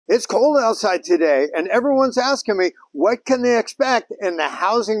It's cold outside today, and everyone's asking me, what can they expect in the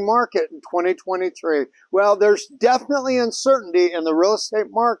housing market in 2023? Well, there's definitely uncertainty in the real estate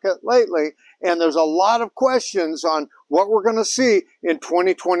market lately, and there's a lot of questions on what we're going to see in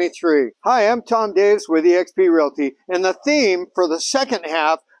 2023. Hi, I'm Tom Davis with eXp Realty, and the theme for the second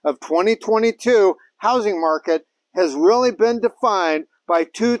half of 2022 housing market has really been defined by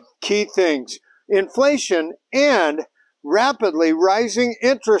two key things: inflation and rapidly rising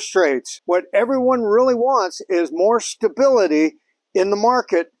interest rates. What everyone really wants is more stability in the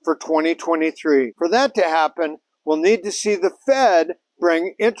market for 2023. For that to happen, we'll need to see the Fed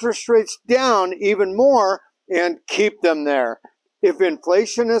bring interest rates down even more and keep them there. If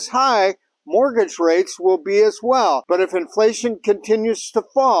inflation is high, mortgage rates will be as well. But if inflation continues to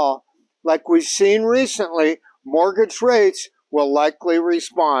fall, like we've seen recently, mortgage rates will likely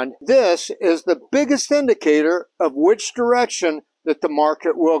respond. This is the biggest indicator of which direction that the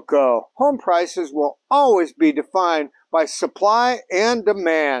market will go. Home prices will always be defined by supply and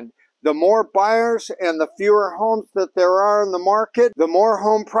demand. The more buyers and the fewer homes that there are in the market, the more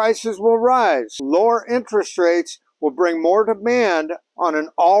home prices will rise. Lower interest rates will bring more demand on an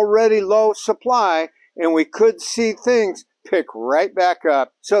already low supply, and we could see things pick right back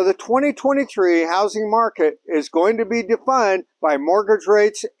up. So the 2023 housing market is going to be defined by mortgage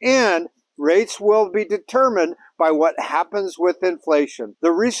rates, and rates will be determined by what happens with inflation.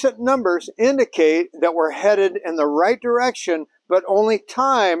 The recent numbers indicate that we're headed in the right direction, but only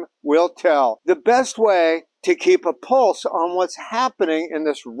time will tell. The best way to keep a pulse on what's happening in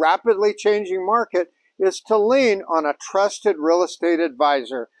this rapidly changing market is to lean on a trusted real estate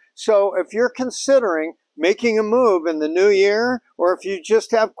advisor. So if you're considering making a move in the new year, or if you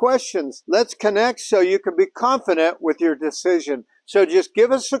just have questions, let's connect so you can be confident with your decision. So just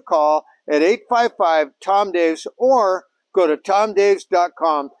give us a call at 855-TOM-DAVES or go to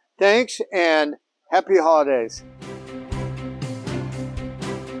tomdaves.com. Thanks and happy holidays.